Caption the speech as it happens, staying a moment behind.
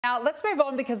Now, let's move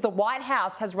on because the White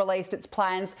House has released its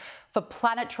plans for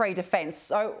planetary defence.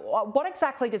 So, what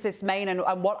exactly does this mean, and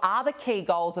what are the key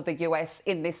goals of the US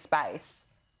in this space?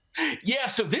 Yeah,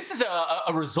 so this is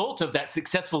a result of that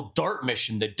successful DART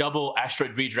mission, the double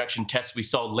asteroid redirection test we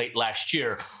saw late last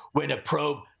year, when a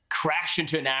probe crashed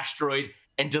into an asteroid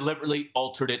and deliberately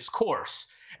altered its course.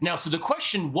 Now, so the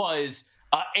question was,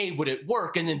 A, would it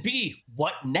work? And then B,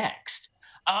 what next?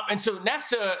 And so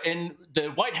NASA and the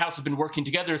White House have been working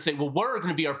together to say, well, what are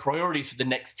going to be our priorities for the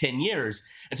next 10 years?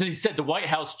 And so he said the White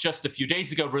House just a few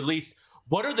days ago released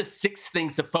what are the 6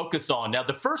 things to focus on. Now,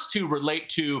 the first 2 relate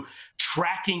to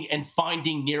tracking and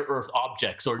finding near Earth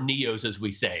objects, or NEOs, as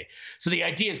we say. So the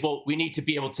idea is, well, we need to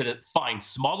be able to find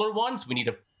smaller ones, we need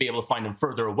to be able to find them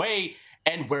further away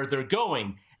and where they're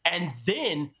going. And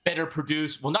then better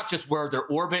produce, well, not just where are their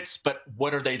orbits, but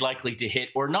what are they likely to hit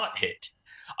or not hit.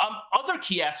 Other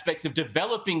key aspects of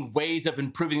developing ways of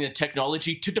improving the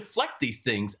technology to deflect these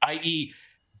things, i.e.,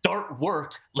 DART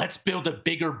worked. Let's build a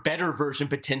bigger, better version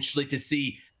potentially to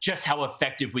see just how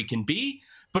effective we can be.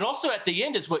 But also at the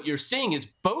end is what you're seeing is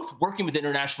both working with the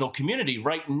international community.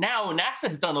 Right now, NASA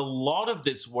has done a lot of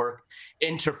this work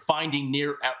into finding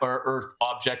near Earth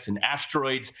objects and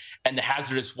asteroids and the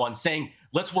hazardous ones, saying,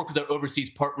 let's work with our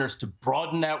overseas partners to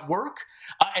broaden that work.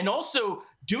 And also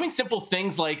doing simple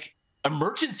things like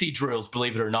emergency drills,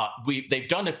 believe it or not. They've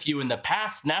done a few in the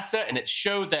past, NASA, and it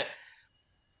showed that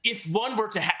if one were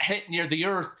to hit near the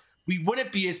Earth, we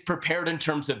wouldn't be as prepared in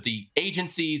terms of the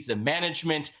agencies, the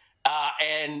management,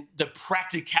 and the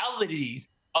practicalities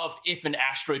of if an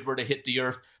asteroid were to hit the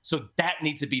Earth. So that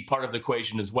needs to be part of the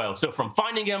equation as well. So from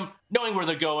finding them, knowing where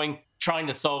they're going, trying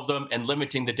to solve them, and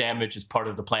limiting the damage is part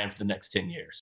of the plan for the next 10 years.